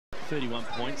31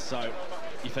 points, so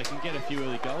if they can get a few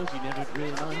early goals, you never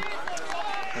really know.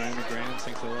 On the ground,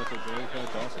 thanks to the local Vertigo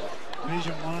Gossip.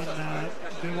 Division 1,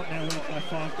 Vermont now lead by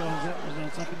 5 goals. That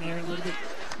results up in the air a little bit.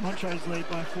 Montrose lead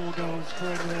by 4 goals.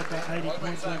 Croydon led by 80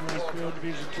 points over Rosefield.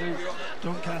 Division 2,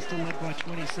 Doncaster led by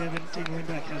 27. Team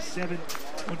Lindback has 7.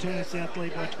 Montana South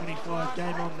lead by 25.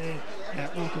 Game on there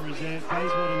at Walker Reserve.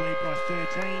 Bayswater lead by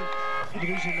 13. In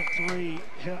Division 3,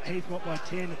 Heathcote by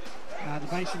 10. The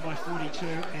Basin by 42.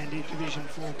 And in Division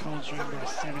 4, Coldstream by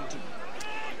 70.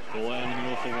 Ball out in the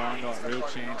middle for Warrandyte, real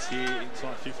chance here,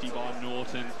 inside 50 by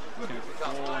Norton. It's going to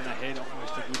fall in the head,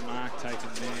 almost a good mark taken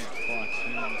there by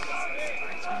Coombs.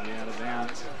 It's going to be out of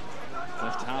bounds.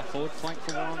 Left half forward, flank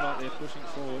for Warrandyte, they're pushing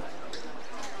forward.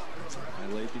 They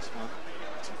lead this one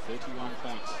to 31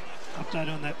 points.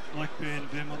 Update on that Blackburn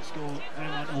Vermont score.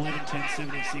 Vermont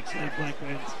 11-10-76, lead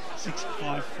Blackburn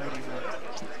 6-5-41.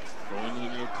 Ball into the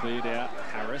middle, cleared out.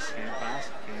 Harris, hand pass,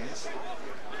 hands.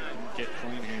 Get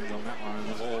clean hands on that one, and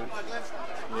the ball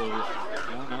will,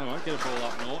 no, won't get a ball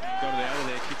up north. Got it out of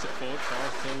there, kicks it forward.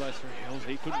 Forrest Hill goes through Hills.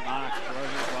 He couldn't mark.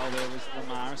 Throwing it well there was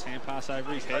Lamaris. Hand pass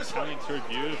over his head, coming through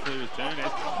beautifully with Turnez.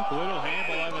 Little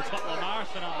handball over the top.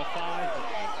 Lamaris for number 5.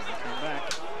 Come back.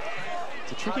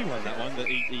 It's a tricky one, that one. That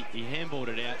he handballed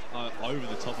it out over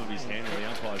the top of his hand, and the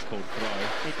umpire's called throw.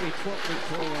 It's what we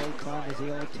call old time as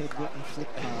the old Ted Whitten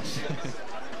flip pass.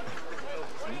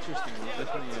 Interesting,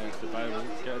 definitely debatable.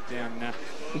 Go down.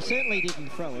 He certainly didn't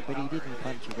throw it, but he didn't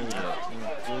punch it either.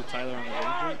 Will Taylor on the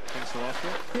boundary. Thanks a lot for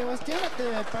it. Yeah, I was down at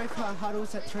the both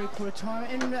huddles at three-quarter time,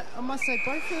 and I must say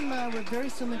both of them were very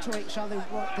similar to each other.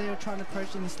 What they were trying to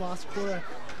approach in this last quarter,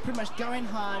 pretty much going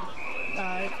hard.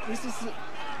 This is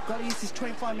got to use this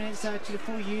 25 minutes to the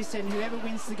full use, and whoever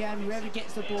wins the game, whoever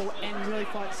gets the ball and really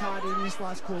fights hard in this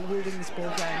last quarter will win this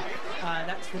ball game.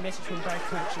 That's the message from both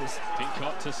coaches.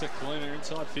 Pincott to Cicluna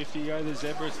inside 50, go the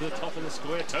Zebras to the top of the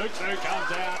square. 2-2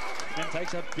 comes out and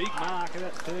takes a big mark of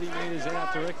that 30 metres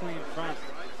out directly in front.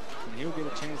 And he'll get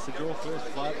a chance to draw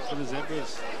first blood for the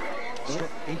Zebras.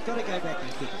 He's got to go back and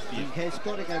kick it. He has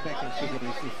got to go back and kick it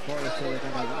if Forrest are going to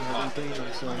be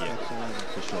inside that side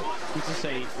for sure. You can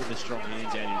see with the strong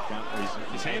hands out in front.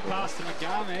 His hand pass to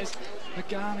McGarmes.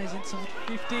 McGarmes inside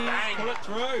 50. Bang. Pull it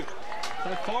through.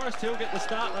 So Forrest Hill get the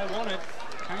start they wanted.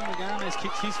 Kane McGarmes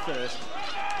kicks his first.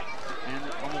 And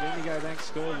on the Bendigo Bank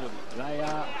scoreboard, they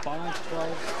are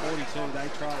 5-12-42. They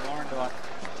try Warrandyte.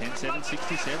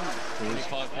 10-7-67.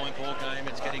 25-point ball game.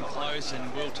 It's getting close, and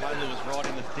Will Taylor was right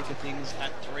in the thick of things at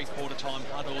three-quarter time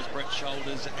huddles. Brett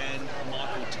Shoulders and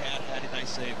Michael Tout. How did they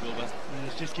see it, Wilbur?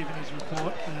 He's just given his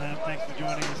report. Thanks for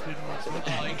joining us, Ben.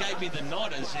 Oh, he gave me the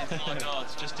nod as if, like, oh,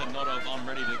 it's just a nod of I'm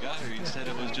ready to go. Instead,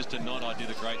 it was just a nod, I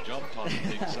did a great job type of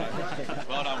thing. So,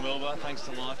 well done, Wilbur. Thanks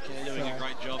to Lifecare doing a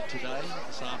great job today,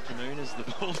 this afternoon, as the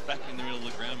ball's back in the middle of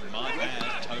the ground. My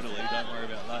bad, totally. Don't worry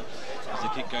about that. As the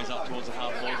kick goes up towards the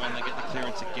half-forward line, they get the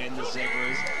clearance again. The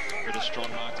Zebras, with a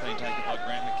strong mark being taken by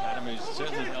Grant McAdam, who's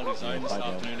certainly held his own this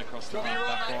afternoon across the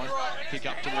back line. Kick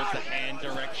up towards the hand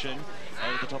direction.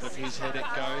 Over the top of his head it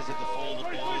goes. At the fall of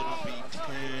the ball, it'll be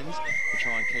turns to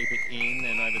try and keep it in,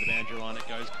 and over the boundary line it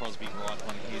goes. Crosby right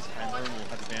on his hammer, and we'll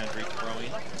have the boundary throw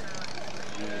in.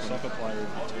 Soccer player in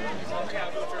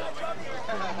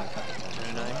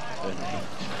the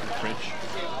French.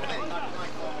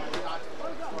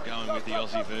 We're going with the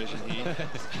Aussie version here.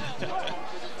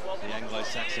 The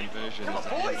Anglo-Saxon version as the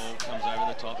handball comes over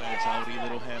the top, and it's Aldi,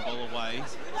 little handball away.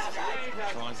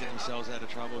 Try and get themselves out of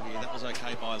trouble here. That was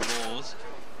okay by Laws.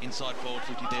 Inside forward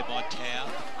 50 there by Tau.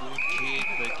 Good kick,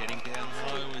 but getting down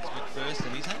low is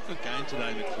McPherson. He's had a good game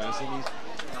today, McPherson. He's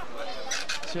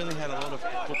certainly had a lot of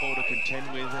football to contend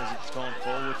with as it's gone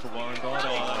forward for Warrandyte.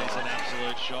 Oh, that is an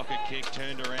absolute shocker kick.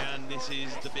 Turned around. This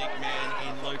is the big man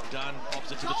in Luke Dunn.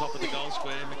 Pops it to the top of the goal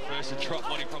square. McPherson dropped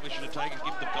what he probably should have taken.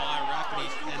 Give the guy a rap,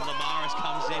 and Lamaris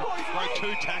comes in. Broke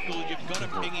 2 tackles. You've got to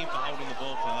ping him for holding the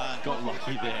ball for that. Got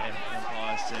lucky there.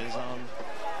 Umpire says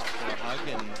for a hug,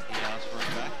 and he asked for it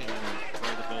back, and he'll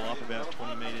throw the ball up about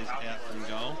 20 metres out from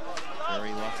goal.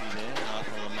 Very lucky there,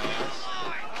 Arthur Lamaris.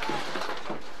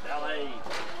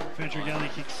 Frederick Alley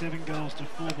kicked 7 goals to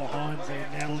 4 behinds. They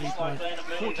now lead by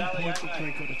 40 points at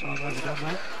three-quarter time over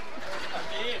Dunlop.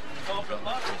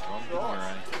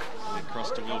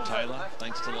 Across to Will Taylor,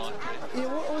 thanks to Lifecare.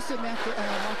 Yeah, also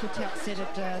Michael Tout said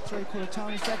at three-quarter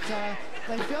time is that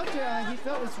he felt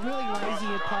it was really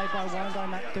lazy play by Warrandyte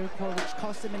in that third quarter, which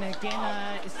cost them, and again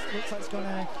it looks like it's going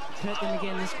to hurt them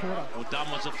again this quarter. Well,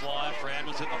 Dunn was a flyer. Fran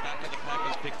was at the back of the pack,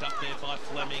 was picked up there by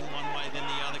Fleming. One way, then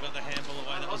the other, got the handball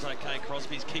away. That was okay.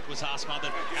 Crosby's kick was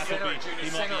half-smothered. Appleby,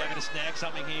 he might be able to snag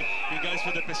something here. He goes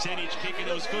for the percentage kick, and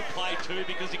it was good play too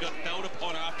because he got felled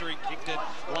upon after he kicked it.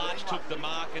 Large took the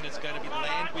mark, and it's going to be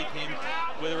land with him.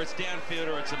 Whether it's downfield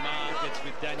or it's a mark, it's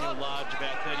with Daniel Large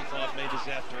about 35 metres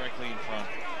out directly in front.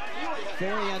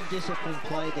 Very undisciplined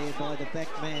play there by the back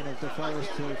man of the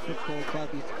Forest Hill Football Club.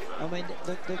 I mean,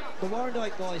 the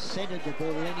Warrandyte guys centred the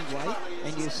ball anyway,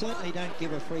 and you certainly don't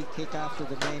give a free kick after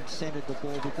the man centred the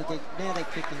ball, because now they're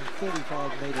kicking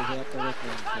 35 metres out directly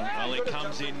in front. Well, he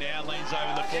comes in now, leans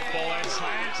over the football and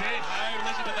slams it home.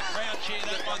 Listen to the crowd cheer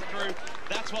that one through.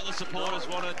 That's what the supporters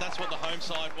wanted. That's what the home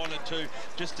side wanted too,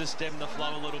 just to stem the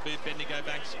flow a little bit. Bendigo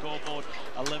Bank scoreboard,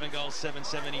 11 goals,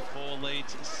 774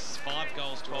 leads, 5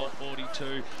 goals,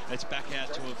 1242. It's back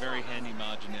out to a very handy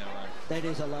margin now, Ray. That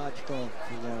is a large goal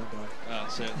for Warrandyte.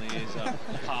 Certainly is.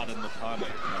 Pardon the pun.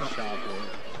 Sharp word.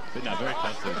 But no, very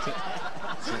confident.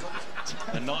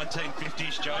 A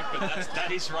 1950s joke, but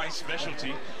that is Ray's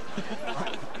specialty.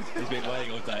 He's been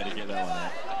waiting all day to get that one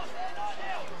out.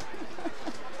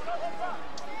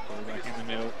 Ball back in the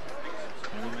middle.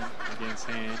 Element against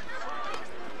Hand.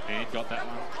 Hand got that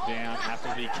one down.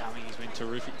 Appleby coming. He's been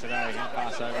terrific today. Going to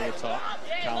pass over the top.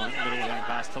 Cullen, middle going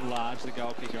pass to Large, the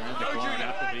goal kicker around the corner.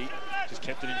 Appleby just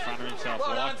kept it in front of himself.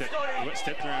 Liked it. He got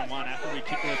stepped around one. Appleby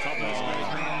kicked to the top of the screen.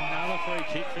 Another free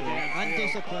kick for downfield.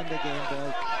 Undisciplined again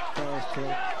by Forest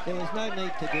Hill. There was no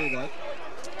need to do that.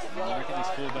 I reckon his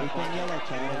fullback. He's been yellow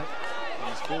carded.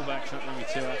 His fullback's not going to be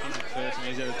too happy in first, and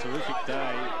he's had a terrific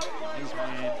day. His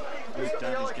man, Luke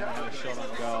Dunn, is going to have a shot on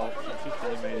goal from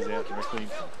 15 metres out directly in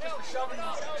front.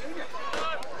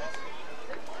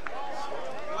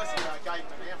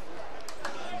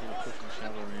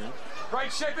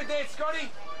 Great shepherd there,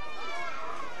 Scotty.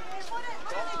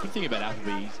 The good thing about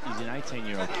Appleby, he's an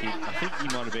 18-year-old kid. I think he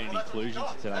might have been an inclusion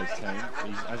to today's team.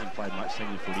 He hasn't played much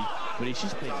senior footy, but he's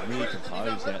just been really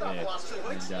composed out there.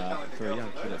 And for a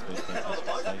young kid, that's been fantastic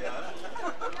to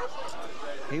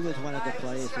see. He was one of the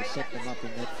players who set them up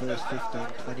in that first 15,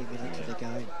 20 minutes of the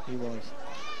game. He was.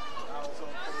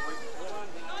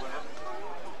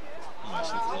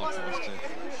 Almost looks like for us to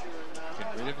get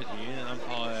rid of it here. An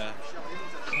umpire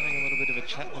having a little bit of a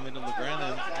chat in the middle of the ground.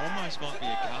 There almost might be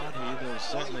a card here. There was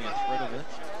certainly a threat of it. I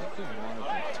think there might have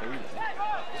been two there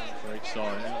for each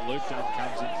side. Now, Luke Dunn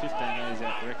comes in 15 metres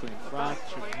out directly in front.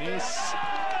 Should miss.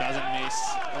 Doesn't miss.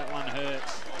 That one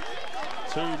hurts.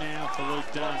 2 now for Luke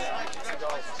Dunn.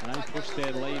 So they push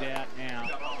their lead out now.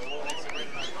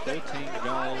 13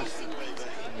 goals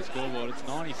in the scoreboard. It's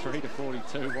 93 to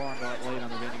 42. Warrandyte lead on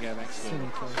the Bendigo Bank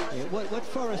scoreboard. Yeah, what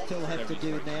Forest Hill have to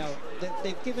do now,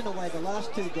 they've given away the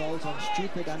last 2 goals on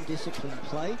stupid, undisciplined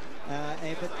play.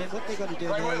 But then what they've got to do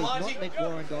now is not let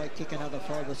Warrandyte kick another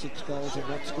 5 or 6 goals and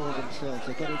not score themselves.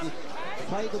 They've got to just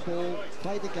play the ball,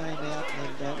 play the game out,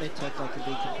 and let's hope they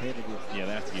can be competitive. Yeah,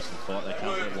 they have to give some fight. They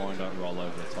can't let Warrandyte roll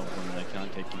over the top of them, and they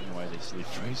can't keep giving away these silly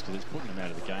threes because it's putting them out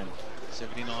of the game.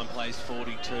 79 plays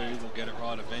 42. We'll get it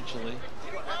right eventually.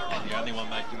 And the only one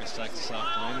making mistakes this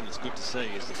afternoon, and it's good to see,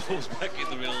 is the ball's back in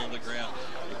the middle of the ground.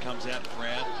 It comes out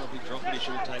proud, probably dropped it. He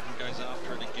should have taken, goes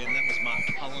after it again. That was Mark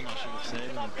Cullen, I should have said,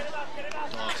 and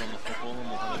dives on the football, and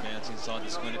we'll have a bounce inside the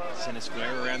centre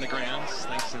square around the grounds,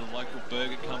 thanks to the local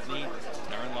burger company,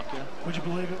 Darren Lockyer. Would you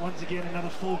believe it? Once again, another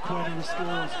full quarter of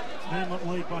scores. Vermont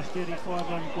lead by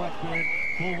 35 over Blackburn.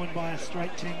 Baldwin by a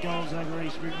straight 10 goals over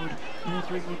East Ringwood. North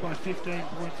Ringwood by 15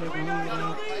 points over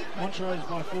Lilydale. Montrose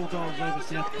by 4 goals over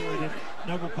South Croydon.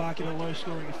 Noble Park in a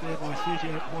low-scoring affair by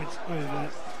 38 points over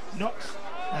Knox.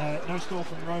 No score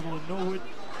from Roble and Norwood.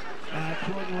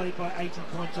 Croydon lead by 80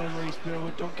 points over East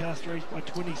Burwood. Doncaster East by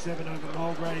 27 over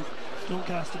Mulgrave.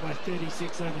 Doncaster by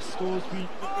 36 over Scoresby.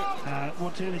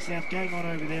 Montana South game on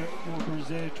over there at Walker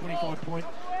Reserve. 25-point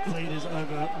leaders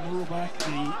over Moorback.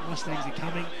 The Mustangs are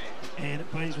coming. And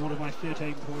Bayswater by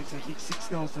 13 points. They kicked 6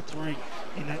 goals to 3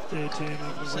 in that third term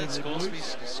over the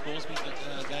Scoresby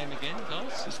game again,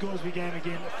 guys? The Scoresby game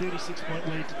again. 36-point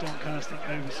lead to Doncaster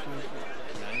over Scoresby.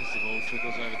 Okay, the ball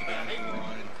trickles over the boundary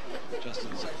line.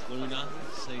 Justin Zakluna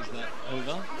sees that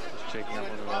over. Just checking up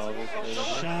on the rivals.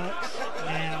 Sharks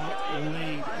now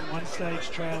lead. At one stage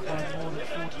trailed by more than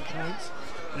 40 points.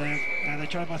 They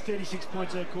trailed by 36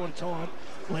 points at quarter time.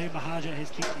 Liam Mahaja has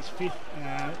kicked his 5th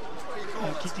in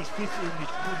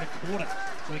the quarter.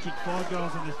 So he kicked 5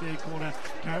 goals in the third quarter.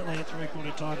 Currently at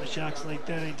 3/4 time, the Sharks lead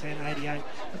 13-10-88.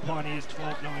 The Pioneers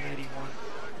 12-9-81.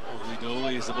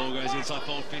 Dooley as the ball goes inside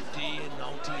forward 50 and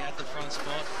Nolte at the front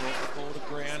spot, brought the ball to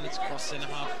ground. It's cross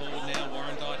centre half forward now.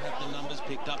 Warrandyte have the numbers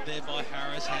picked up there by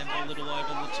Harris. Handball a little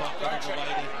over the top, got it away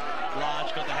to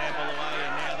Large, got the handball away,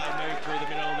 and now they move through the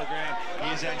middle of the ground.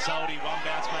 Here's Ansaldi, one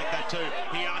bounce, make that 2.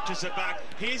 He arches it back.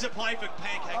 Here's a play for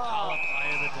Pancake Colour,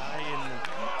 play of the day, and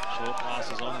Short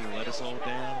passes on, he let us all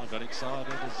down. I got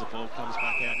excited as the ball comes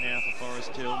back out now for Forest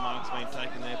Hill. Mark's been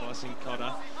taken there by St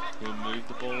Cotter. He'll move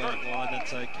the ball out wide,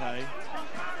 that's okay.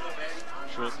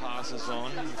 Short passes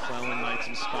on, McClellan made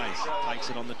some space, takes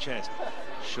it on the chest.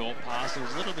 Short pass, it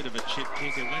was a little bit of a chip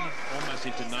kick. It went almost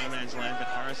into no man's land, but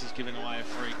Harris has given away a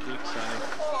free kick, so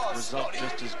result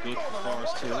just as good for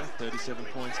Forest Hill. 37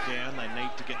 points down, they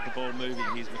need to get the ball moving.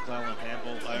 Here's McClellan,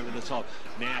 handball over the top.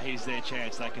 Now here's their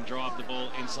chance, they can drive the ball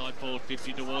inside forward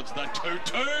 50 towards the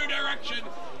 2-2 direction.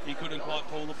 He couldn't quite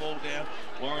pull the ball down.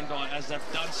 Warrandyte, as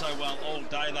they've done so well all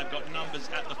day, they've got numbers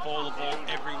at the fall of the ball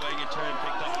everywhere you turn,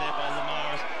 picked up there by Lamaris.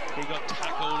 He got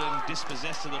tackled and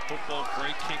dispossessed of the football.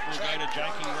 Free kick will go to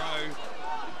Jakey Rowe,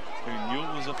 who knew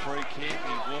it was a free kick.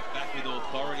 He walked back with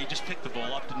authority. He just picked the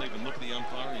ball up, didn't even look at the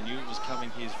umpire. He knew it was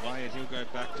coming his way, and he'll go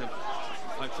back to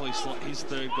hopefully slot his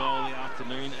third goal of the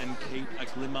afternoon and keep a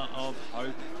glimmer of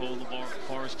hope for the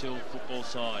Forest Hill football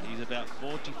side. He's about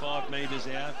 45 metres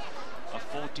out, a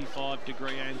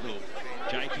 45-degree angle.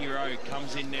 Jakey Rowe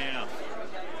comes in now.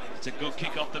 It's a good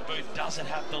kick off the boot. Does it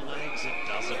have the legs? It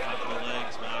doesn't have the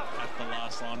legs, Mark, at the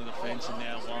last line of the fence, and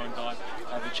now Warrandyte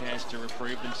have a chance to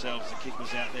reprieve themselves. The kick was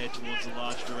out there towards the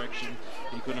large direction.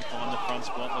 He couldn't find the front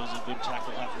spot. There was a good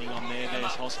tackle happening on there.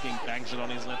 There's Hosking, bangs it on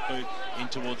his left boot in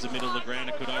towards the middle of the ground.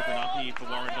 It could open up here for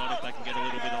Warrandyte if they can get a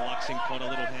little bit of luck. Caught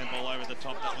a little handball over the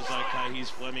top. That was okay.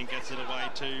 Here's Fleming, gets it away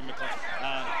to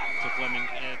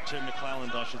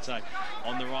McClelland, I should say.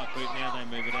 On the right boot now, they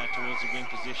move it out towards the wing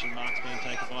position. Mark's being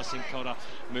taken by St Cotter,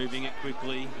 moving it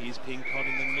quickly. Here's Pincott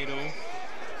in the middle.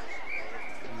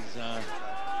 He's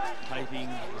taping,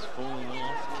 he's falling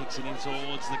off, kicks it in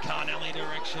towards the Carnelli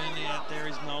direction. Out there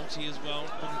is Nolte as well,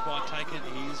 couldn't quite take it.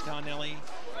 Here's Carnelli,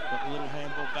 got the little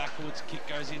handball backwards, kick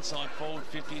goes inside forward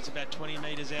 50, it's about 20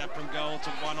 metres out from goal. It's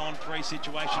a 1-on-3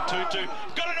 situation, 2-2,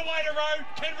 got it away to Rowe,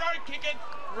 can Rowe kick it?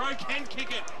 Rowe can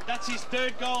kick it. That's his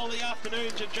third goal of the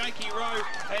afternoon to Jakey Rowe.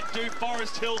 And do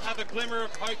Forest Hill have a glimmer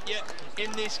of hope yet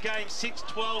in this game?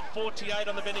 6-12-48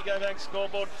 on the Bendigo Bank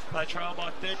scoreboard. They trail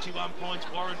by 31 points.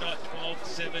 Warrandyte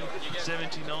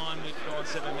 12-7-79. We've gone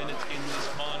 7 minutes in this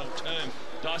final term.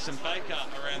 Dyson Baker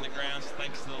around the grounds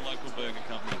thanks to the local burger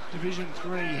company. Division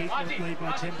 3, Heathcote lead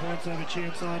by 10 points over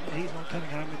Chermside. He's not coming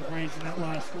home with the breeze in that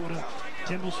last quarter.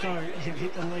 Templestowe have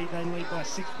hit the lead. They lead by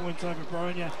 6 points over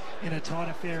Bronya in a tight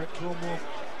affair at Tormore.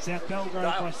 South Belgrave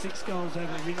by 6 goals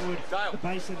over Ringwood. The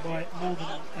Basin by more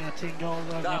than 10 goals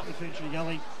over Upper Finchley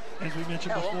Gully. As we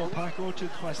mentioned before, Park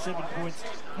Orchards by 7 points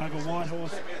over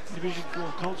Whitehorse. Division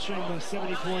 4, Coldstream by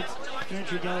 70 points.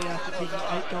 Finchley Gully, after kicking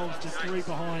 8 goals to 3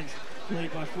 behind,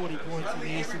 lead by 40 points, and the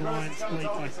Eastern Lions lead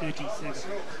by 37.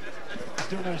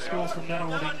 Still no score from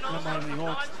Nunawading, come over the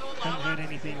Hawks. Haven't heard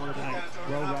anything all day.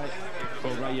 Well,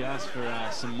 Ray, you asked for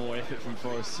some more effort from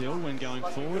Forest Hill when going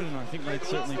forward, and I think they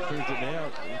certainly proved it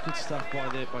there. Good stuff by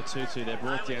 2-2. They're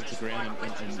brought down to ground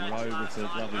and Rowe with a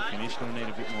lovely finish. Going to need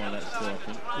a bit more of that still, I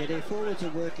think. Yeah, their forwards are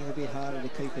working a bit harder to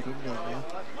keep it in there now.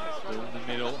 Ball in the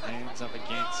middle, hands up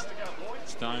against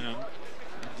Stoneham.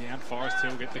 Down, Forest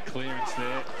Hill get the clearance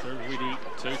there through Whitty.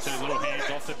 2-2, little hands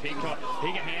off to Pincott.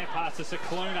 He can hand pass to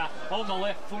Cicluna on the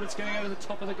left foot. It's going to go to the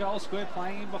top of the goal square.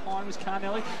 Playing in behind was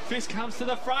Carnelli. Fist comes to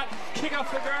the front. Kick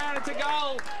off the ground. It's a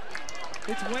goal.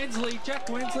 It's Wensley. Jack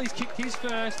Wensley's kicked his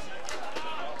first.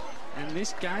 And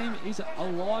this game is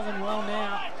alive and well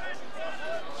now.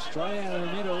 Straight out of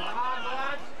the middle.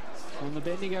 On the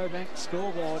Bendigo Bank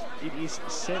scoreboard, it is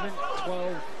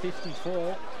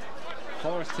 7-12-54.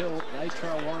 Forest Hill, they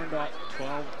trail Warrandyte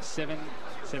 12-7-79.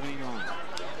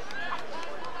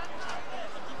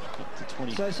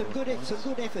 So some good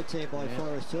efforts there by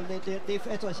Forest Hill.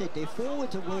 As I said, their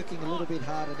forwards are working a little bit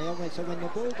harder now. So when the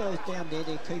ball goes down there,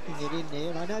 they're keeping it in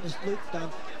there. And I noticed Luke Dunn,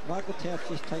 Michael Tauf's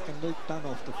just taken Luke Dunn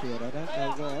off the field. I don't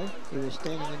know why. He was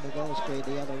standing in the goal square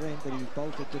the other end, but he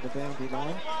bolted to the boundary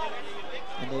line.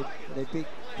 And they put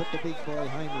the big boy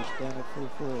Hamish down at full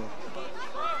forward.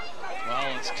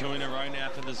 Well, it's 2 in a row now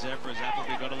for the Zebras.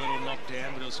 Appleby got a little knocked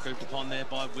down, but it was scooped upon there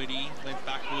by Whitty. Went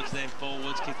backwards, then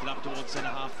forwards, kicked it up towards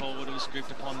centre-half forward. It was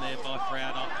scooped upon there by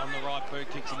Froud on the right boot,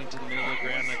 kicks it into the middle of the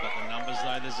ground. They've got the numbers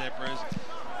though, the Zebras.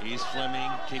 Here's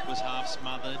Fleming, kick was half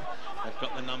smothered. They've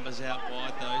got the numbers out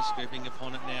wide though. Scooping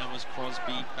upon it now was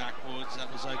Crosby backwards.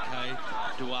 That was okay.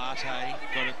 Duarte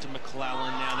got it to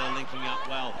McClellan. Now they're linking up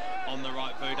well. On the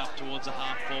right boot up towards the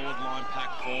half forward line.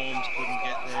 Pack forms. Couldn't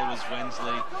get there was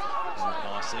Wensley.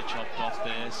 Nicely chopped off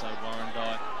there. So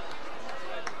Warrandyte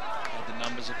had the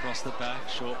numbers across the back.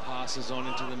 Short passes on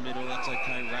into the middle. That's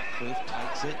okay. Ratcliffe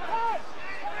takes it.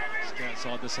 Just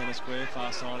outside the centre square. Far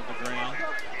side of the ground.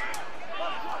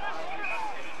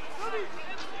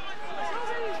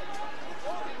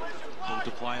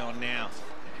 to play on now.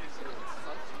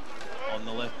 On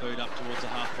the left boot up towards the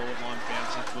half-forward line,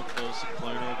 bouncing football.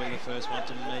 Cicluna will be the first one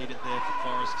to meet it there for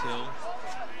Forest Hill.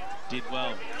 Did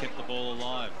well, kept the ball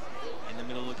alive. In the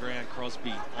middle of the ground,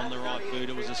 Crosby on the right boot.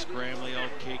 It was a scrambly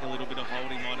old kick, a little bit of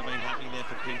holding might have been happening there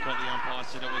for Pincott. The umpire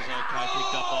said it was okay,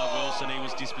 picked up by Wilson. He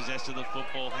was dispossessed of the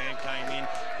football, hand came in.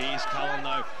 Here's Cullen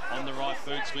though, on the right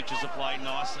boot, switches the play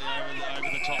nicely over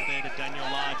the top there to Daniel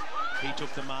Large. He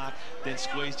took the mark, then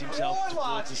squeezed himself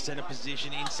towards the centre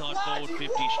position, inside forward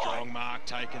 50. Strong mark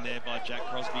taken there by Jack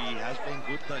Crosby. He has been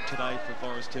good though today for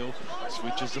Forest Hill.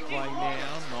 Switches the play now,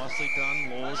 nicely done.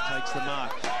 Laws takes the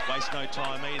mark, wastes no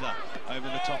time either. Over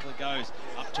the top it goes,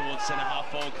 up towards centre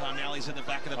half forward. Carnelli's at the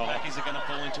back of the pack. Is it going to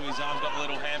fall into his arm? Got a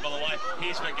little handball away.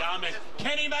 Here's McGarman.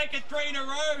 Can he make it 3 in a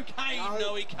row? Kane,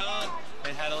 no he can't.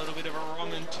 It had a little bit of a wrong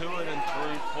to it and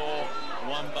through for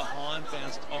one behind.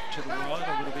 Bounced off to the right,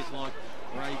 a little bit like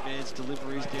Ray Baird's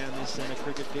deliveries down this centre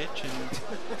cricket pitch, and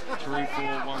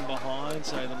 3-4-1 behind,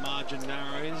 so the margin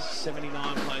narrows.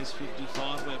 79 plays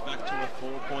 55. We're back to a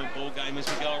 4-point ball game as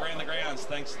we go around the grounds.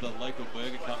 Thanks to the local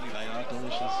burger company, they are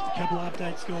delicious. A couple of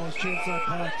update scores. Chenside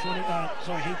Park,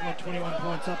 Heathrow 21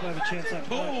 points up over Chenside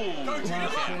Park.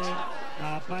 Last term,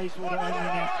 Bayswater only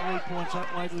now 3 points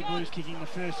up. Waverley Blues kicking the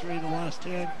first 3 of the last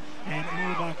term, and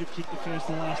Moorabah have kicked the first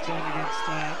of the last term against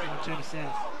Montana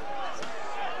South.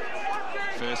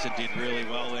 Ferser did really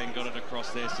well then, got it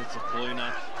across there, sits a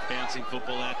Cicluna, bouncing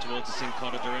football out towards the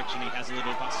Sincotta direction. He has a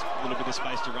little bit of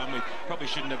space to run with. Probably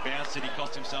shouldn't have bounced it. He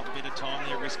cost himself a bit of time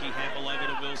there. Risky handball over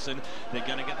to Wilson. They're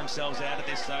going to get themselves out of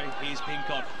this though. Here's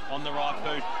Pincott on the right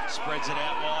boot, spreads it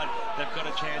out wide. They've got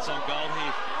a chance on goal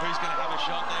here. Who's going to have a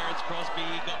shot there? It's Crosby.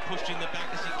 He got pushed in the back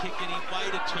as he kicked it. He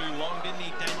waited too long, didn't he?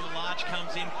 Daniel Large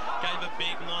comes in, gave a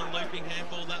big long looping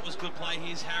handball. That was good play.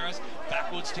 Here's Harris.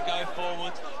 Backwards to go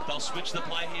forwards. They'll switch the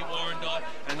play here, Warrandyte,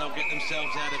 and they'll get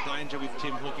themselves out of danger with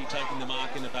Tim Hookey taking the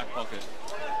mark in the back pocket.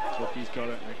 Hookey's got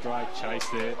a great chase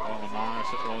there. Maris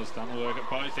it was, done the work at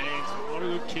both ends. What a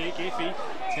good kick, Iffy.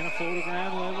 It's going to fall to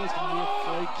ground level. It's going to be a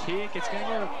free kick. It's going to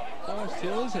go to Forest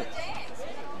Hill, is it?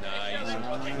 No,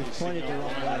 he's pointed the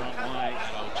wrong way. That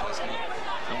old chestnut.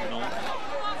 Coming on.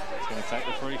 It's going to take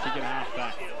the free kick at half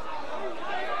back.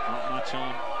 Not much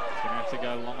on. It's going to have to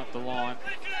go long up the line.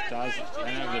 Does.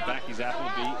 And over the back is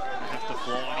Appleby. Have to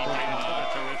fly. He takes a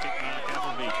terrific mark,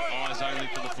 Appleby. Eyes only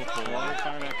for the football. Well, our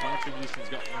commentary position's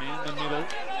got man in the middle.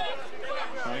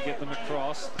 Trying to get them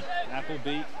across.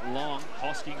 Appleby, long.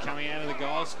 Hosking coming out of the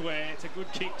goal square. It's a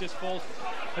good kick, just falls.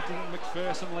 But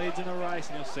McPherson leads in a race,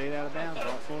 and you'll see it out of bounds,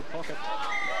 right forward pocket.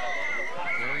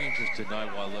 Very interested to know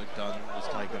why Luke Dunn was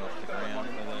taken off the ground.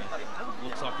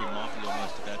 Looks like he might be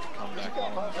almost about to come back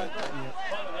on, but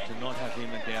to not have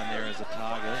him down there as a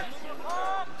target,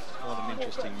 it's quite an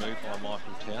interesting move by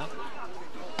Michael Tout.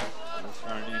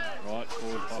 Thrown in, right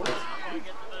forward pocket.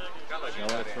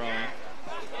 Yellow throw in.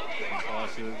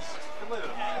 Passes.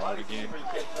 Right again.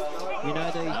 You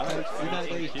know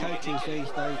these coaches these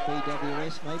days,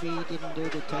 BWS, maybe he didn't do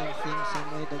the turn thing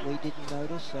somewhere that we didn't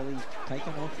notice, so he's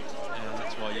taken off. Yeah,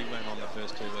 that's why you went on the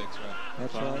first 2 weeks, right?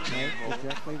 That's right, mate,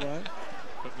 exactly right.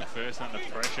 Put McPherson under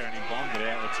pressure and he bombed it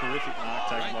out. A terrific mark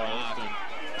taken by Alston.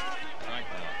 Great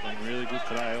mark. Been really good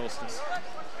today, Alston.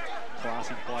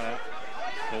 Classy player.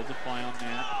 Called the play on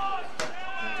now.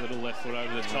 A little left foot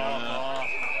over the top. Oh.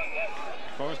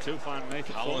 Forest Hill playing underneath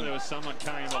it. Thought there was someone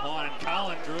coming behind.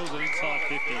 Cullen drills it inside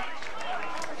 50.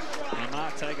 And a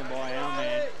mark taken by our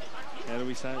man. How do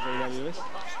we say it, BWS?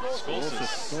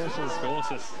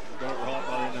 Scorsus. Got it right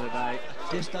by the end of the day.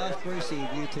 Just ask Brucey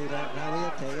if you two don't know,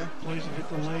 he'll tell you. Blues have hit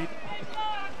the lead.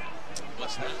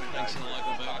 What's that? Thanks to the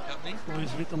local burger company. Blues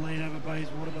have hit the lead over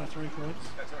Bayswater by 3 points.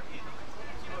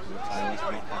 Taylor's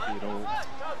not happy at all.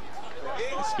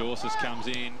 Scorsus comes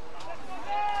in.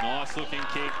 Nice looking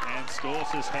kick, and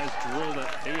Scorsus has drilled it.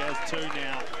 He has 2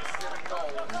 now.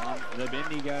 On the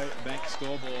Bendigo Bank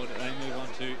scoreboard, they move on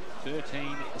to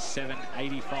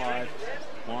 13-7-85.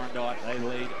 Warrandyte, they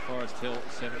lead Forest Hill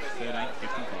 7-13-55.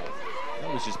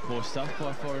 That was just poor stuff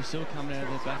by Forest Hill coming out of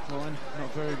their back line.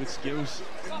 Not very good skills.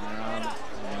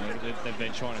 They've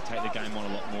been trying to take the game on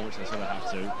a lot more, which they sort of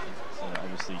have to. So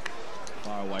obviously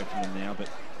far away from them now, but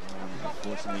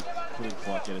unfortunately couldn't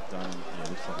quite get it done. Yeah,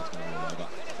 looks like it's going to be all over.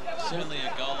 Certainly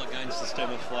a goal against the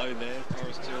stem of flow there.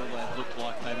 Forest Hill, they looked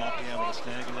like they might be able to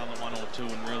snag another 1 or 2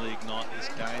 and really ignite this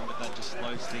game, but that just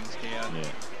slows things down. Yeah.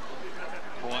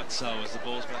 quite so as the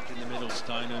ball's back in the middle.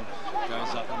 Stoneham goes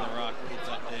up in the ruck, picked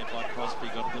up there by Crosby,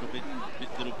 got a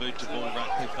little boot to ball.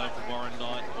 Ratcliffe though for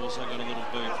Warrandyte, also got a little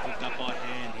boot, picked up by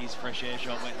hand. His fresh air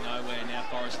shot went nowhere. Now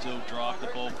Forrest still drive the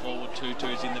ball forward.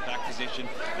 2-2's in the back position.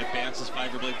 It bounces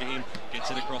favourably for him.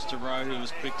 Gets it across to Rowe, who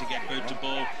was quick to get boot to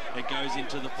ball. It goes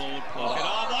into the forward pocket.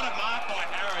 Oh, what a mark by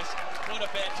Harris. What a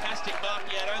fantastic mark.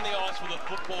 He had only eyes for the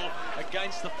football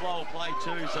against the flow of play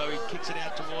too, so he kicks it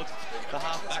out towards the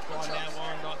half-back line now.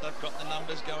 Warrandyte, they've got the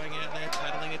numbers going out there,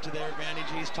 paddling it to their advantage.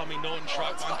 Here's Tommy Norton,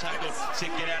 shrug, one tackle, Sick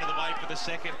get out of the way for the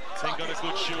second, then got a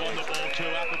good shoe on the ball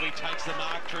too. Appleby takes the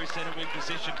mark, true centre wing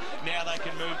position. Now they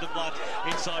can move the Bloods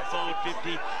inside forward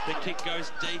 50. The kick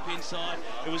goes deep inside.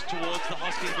 It was towards the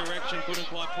Hosking direction, couldn't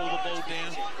quite pull the ball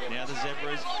down. Now the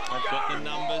Zebras have got the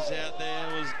numbers out there.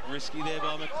 It was risky there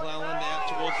by McClellan, out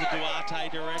towards the Duarte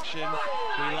direction.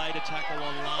 He laid a tackle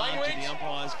on Large, and the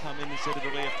umpires come in and said it'll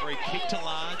be a free kick to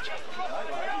Large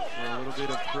for a little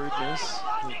bit of crudeness,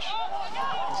 which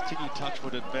is Ticky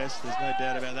Touchwood at best. There's no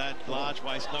doubt about that. Large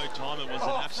wastes no time. It was an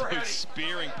absolute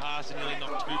spearing pass and nearly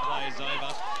knocked two players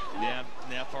over.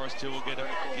 Now Forrest Hill will get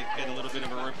a little bit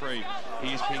of a reprieve.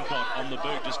 Here's Pincott on the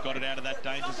boot, just got it out of that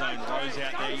danger zone. Rose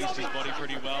out there, used his body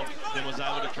pretty well, then was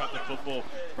able to trap the football,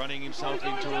 running himself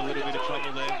into a little bit of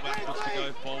trouble there. Wack looks to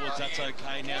go forwards, that's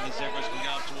okay. Now the Zebras can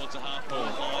go up towards the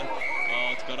half-forward line.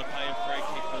 Oh, it's got to pay a free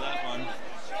kick for that one.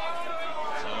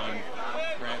 So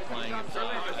Grant playing a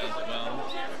part as well.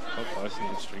 Got close in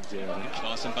the strings there, I think.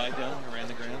 Tyson Baker around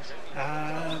the grounds.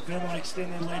 Vermont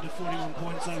extend their lead to 41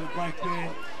 points over Blackburn.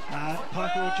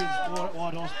 Park Orchards,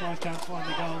 Whitehorse both can't find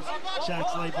the goals.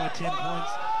 Sharks lead by 10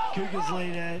 points. Cougars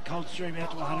lead Coldstream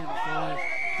out to 105.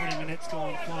 20 minutes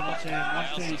gone, final term,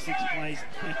 136 plays,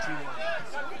 51.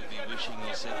 You'd be wishing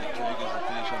you said the Cougars would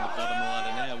finish on the bottom of the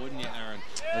ladder now, wouldn't you, Aaron?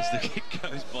 As the kick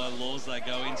goes by Laws, they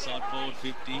go inside forward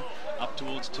 50, up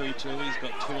towards 2-2. He's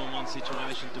got 2-on-1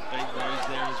 situation to beat Rose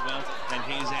there as well. And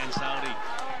here's Ansaldi,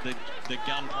 the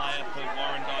gun player for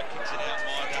Warrandyte, kicks it out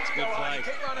wide. That's a good play.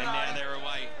 And now they're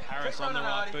away. Harris on the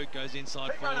right boot goes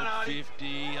inside forward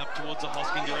 50, up towards the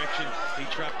Hosking direction. He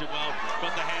trapped it well,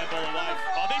 got the handball away.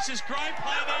 Oh, this is great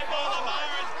play there by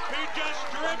Lamaris, who just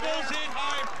dribbles it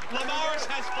home. Lamaris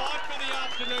has 5 for the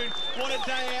afternoon. What a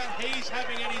day out he's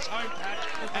having at his home patch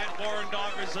at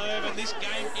Warrandyte Reserve, and this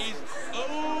game is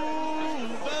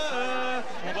over.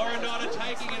 Warrandyte are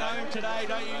taking it home today.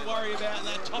 Don't you worry about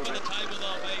that. Top of the table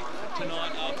they'll be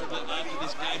tonight after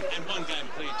this game, and one game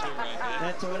clear too, right there.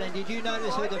 That's all right. And did you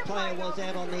notice who the player was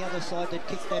out on the other side that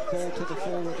kicked that ball to the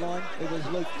forward line? It was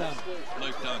Luke Dunn.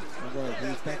 Luke Dunn. It was. He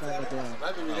was back on the ground.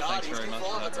 Oh, thanks very much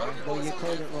for that, bro. Well, you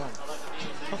called it wrong.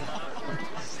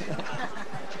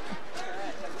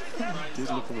 Did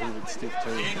look a little bit stiff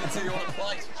too.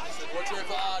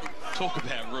 Talk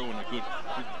about ruin a good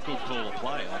call of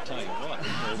play, I'll tell you what.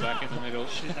 Ball back in the middle.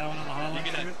 Shoot that one on the highlight.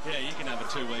 You can have a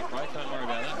 2-week break, don't worry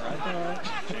about that, right?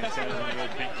 Chance out of the middle.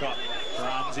 Pincott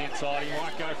runs inside. He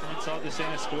might go from inside the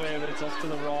centre square, but it's off to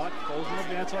the right. Ball's on the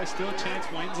bounce away. Still a chance.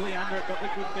 Wensley under it. Got the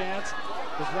good bounce.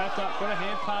 Was wrapped up. Got a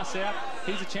hand pass out.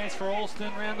 Here's a chance for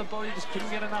Alston round the ball. He just couldn't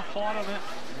get enough height on it.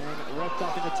 And wrapped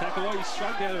up in the tackle. Oh, he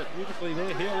shrugged out of it beautifully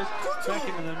there. Hills back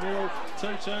into the middle.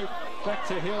 2-2. Back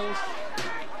to Hills.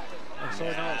 Oh,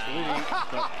 sorry, no, it's Woody.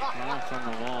 But marked on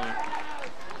the line.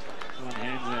 One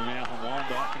hands in their mouth and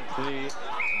Warrandyte can clear.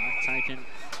 Taken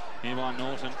here by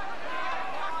Norton.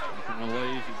 He can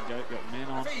relieve. He can got men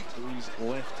on to his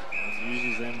left and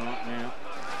uses them right now.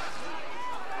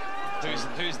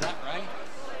 Who's that, Ray?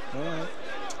 All right.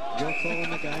 Your call in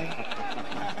the game.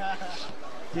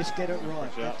 Just get it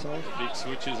right, that's all. Big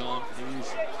switches on. Here's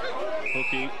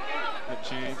Hookie. A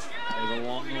chance. There's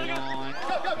along the line.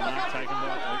 Mark taken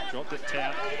by Luke. Dropped it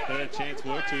out. But a chance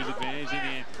work to his advantage in the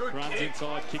end. Runs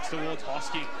inside. Kicks towards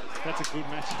Hosking. That's a good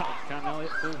matchup. Carnelli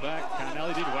at full back.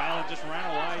 Carnelli did well and just ran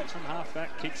away from half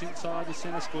back. Kicks inside the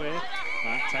centre square.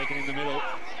 Mark taken in the middle.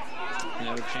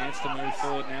 Now a chance to move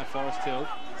forward now. Forrest Hill.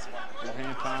 Good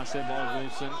hand pass there by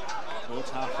Wilson.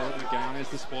 Towards half forward again. There's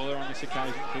the spoiler on this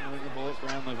occasion. Couldn't win the ball at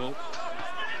ground level.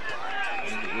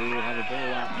 And we will have a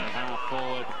ball up at half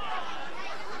forward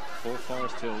for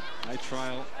Forrest Hill. They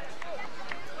trail.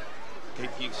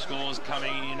 Keep your scores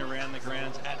coming in around the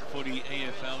grounds at Footy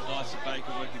EFL. Dyson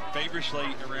Baker working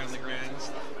feverishly around the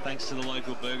grounds thanks to the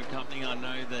local burger company. I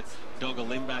know that Dogger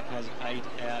Limbach has 8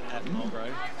 out at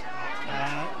Mulgrove.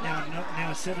 Now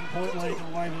a 7-point lead to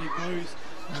Waverley Blues.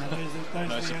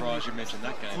 No surprise you mentioned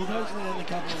that game. Well, those are the only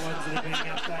couple of ones that have been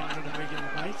outstanding on a regular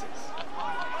basis.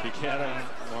 Kick out of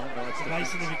Warrandyte's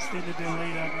Mason have extended their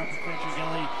lead over Upper Country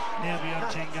Gully, now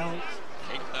beyond 10 goals.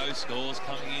 Keep those scores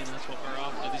coming in, that's what we're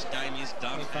after. This game is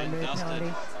done and dusted.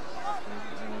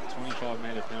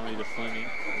 25-metre penalty to Fleming,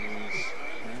 who's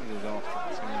handed it off.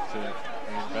 It's going to have to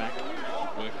hand back.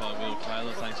 Work by Will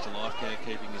Taylor, thanks to Lifecare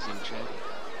keeping us in check.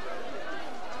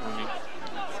 Fleming.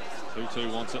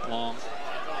 2-2 wants it long.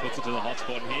 Puts it to the hot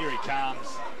spot, and here he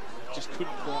comes. Just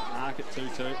couldn't quite mark it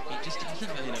 2-2. He just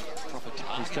hasn't been a proper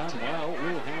target. He's done well.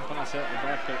 Little hand pass out the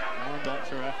back, but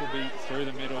Warrandyte through Appleby through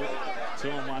the middle.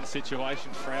 2-on-1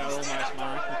 situation. Froud almost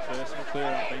marked. McPherson will clear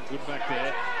up. Been good back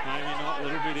there. Maybe not. A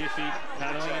little bit iffy.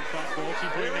 Paddling in front. Gorchie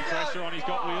putting the pressure on. He's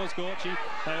got wheels. Gorchie.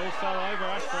 They all fell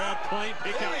over. Ash Froud clean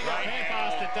pick up. Hand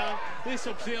pass to Dunn. This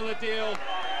will seal the deal.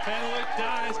 And Luke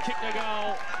Dunn has kicked the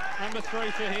goal. Number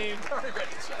 3 for him.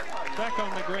 Back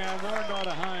on the ground.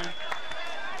 Warrandyte at home.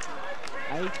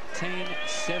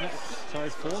 18-7, sorry,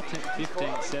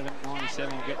 14-15-7,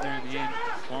 97 will get there in the end.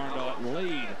 Warrandyte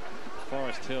lead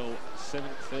Forest Hill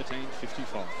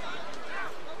 7-13-55.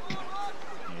 Yeah,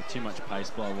 too much pace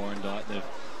by Warrandyte. They've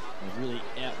really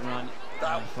outrun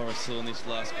Forest Hill in this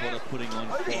last quarter, putting on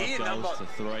 5 goals to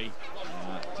 3.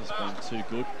 Just been too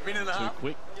good, too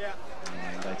quick.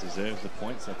 And they deserve the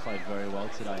points. They played very well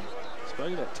today.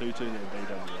 Spoke about 2-2 there in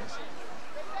BWS.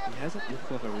 He hasn't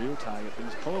looked like a real target, but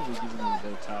he's probably given them a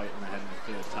better target than they had in the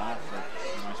first half for the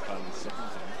most part of the second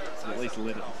half. So at least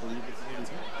let it off a little bit.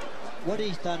 What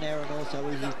he's done, Aaron, also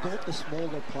is he's brought the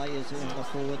smaller players in the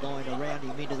forward line around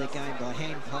him into the game by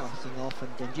hand passing off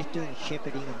and just doing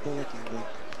shepherding and bullocking work.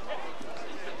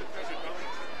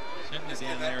 Certainly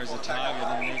down there as a target,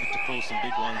 and needed to pull some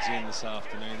big ones in this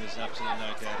afternoon. There's absolutely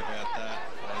no doubt about that.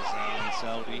 As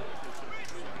Saldi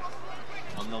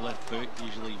on the left boot,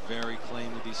 usually very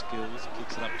clean with his skills,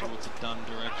 kicks it up towards the Dunn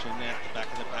direction. Out the back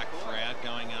of the back, Froud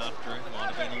going after it.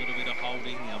 Might have been a little bit of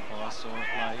holding. The umpire saw it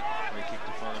late. Free kick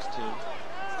to Forest Hill.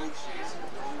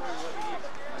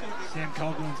 Sam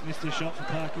Coughlin's missed a shot for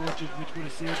Park Orchard, which would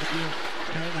have sealed the deal.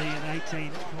 Currently an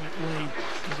 18-point lead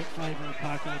in favour of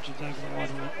Park Orchards over the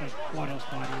Whitehorse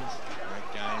Pioneers. Great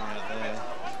game out there.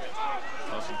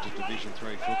 Welcome to Division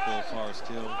 3 football, Forest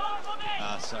Hill.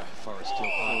 Forest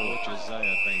Hill Park Orchards, they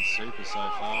have been super so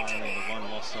far. Only the one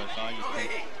loss so far. You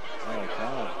think,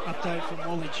 Update from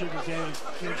Wally Chivers out of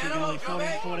Filthy Valley,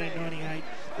 14-98.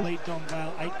 Lead Don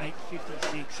Vale,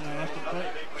 8-8-56. So after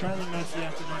trailing most of the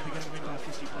afternoon, they're going to win by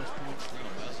 50+ points.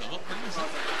 so what brings up?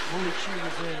 Wally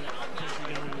Chivers there,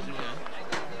 Filthy Valley was there.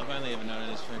 I've only ever known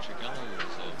it as French Gully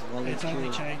Reserve. Wally It's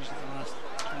only Chivers. changed in the last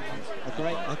 2 months. A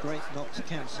great Knox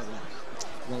councillor.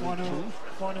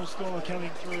 Final score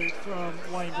coming through from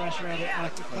Wayne Brasher out at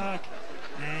Arctic Park,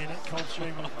 and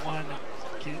Coldstream have won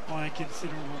by a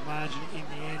considerable margin in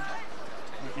the end. I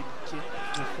didn't get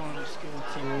the final score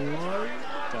to low.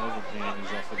 David Mann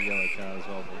is off with the yellow card as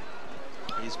well.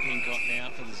 Here's pink got now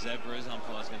for the Zebras.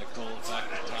 Umpire's going to call it back.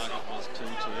 The target was 2-2.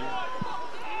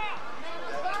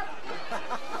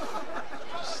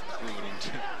 Just threw it into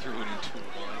a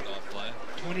Warrandyte player.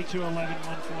 22-11,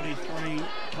 143.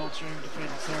 Coldstream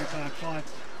defeated Surrey Park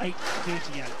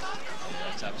 5-8-38.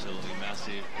 That's absolutely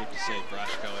massive. Good to see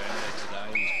Brush go out there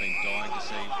today. He's been dying to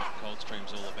see what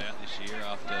Coldstream's all about this year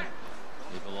after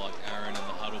people like Aaron and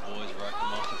the Huddle boys wrote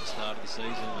them off at the start of the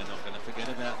season. We're not going to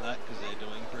forget about that because they're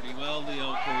doing pretty well, the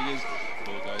old Cougars.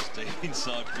 Ball goes deep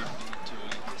inside 52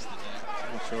 against the deck.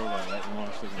 I'm not sure about that. I'm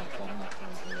actually going to find that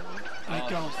one. 8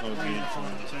 goals, 3 in the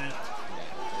final turn.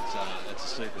 Yeah, it's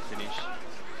a super finish.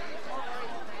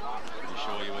 Pretty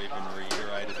sure you even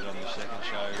reiterated it on the second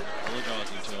show,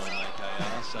 apologising to him,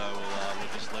 AKR, so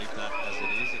we'll just leave that as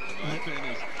it is at the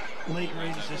moment. Lee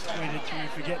Green's just tweeted through,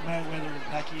 forget Mayweather and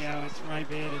Pacquiao, it's Ray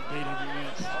Baird and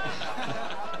BWS.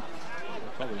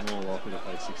 Probably more likely to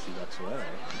pay $60 away.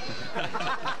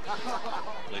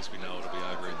 At least we know it'll be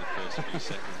over in the first few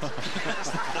seconds.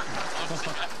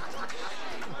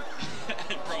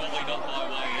 And probably not my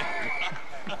way.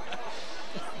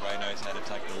 Ray knows how to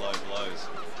take the low blows.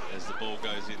 As the ball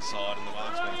goes inside and the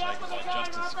mark's been taken by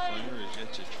Justin Secluna, who's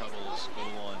yet to trouble the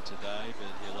scoreline today,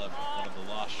 but he'll have one of the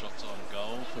last shots on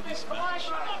goal for this match.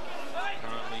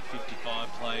 Currently 55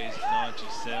 plays,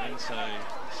 97, so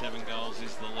 7 goals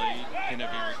is the lead. Can it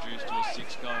be reduced to a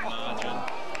 6-goal margin?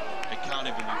 It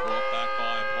can't even be brought back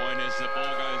by a point as the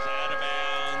ball goes out of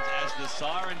bounds. As the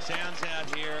siren sounds out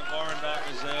here at Warrandyte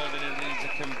Reserve, and it is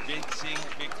a convincing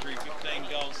victory. 15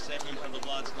 goals, 7 for the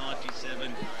Bloods,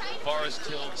 97. Forest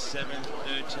Hill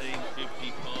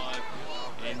 7-13-55.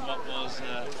 In what was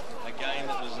a game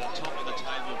that was a top of the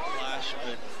table clash,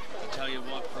 but I tell you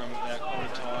what, from about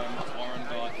quarter time,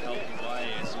 Warrandyte held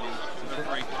away as he got a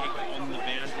free kick on the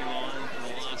boundary line for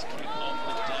the last kick of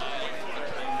the day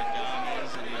between the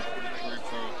Garners, and he put it through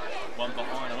for one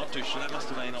behind. I'm not not too sure. That must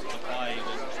have been off the play.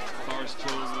 Forest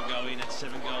Hill will go in at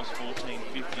 7 goals,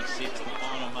 14-56. The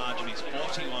final margin is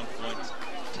 41 points.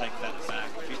 Take that back,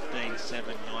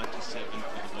 15-7, 97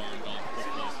 for the Warrandyte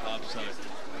Football Club. So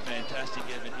fantastic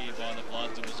effort here by the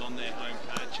Bloods. It was on their home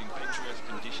patch in picturesque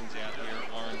conditions out here at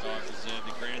Warrandyte Reserve.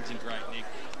 The ground's in great nick.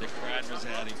 The crowd was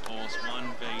out in force,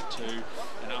 1v2.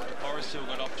 And after Forest Hill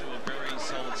got off to a very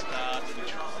solid start,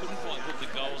 which couldn't quite put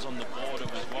the goals on the board,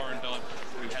 it was Warrandyte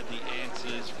who had the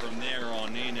answers from there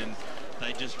on in, and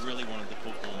they just really wanted the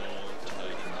football more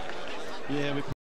today, didn't they? Yeah, we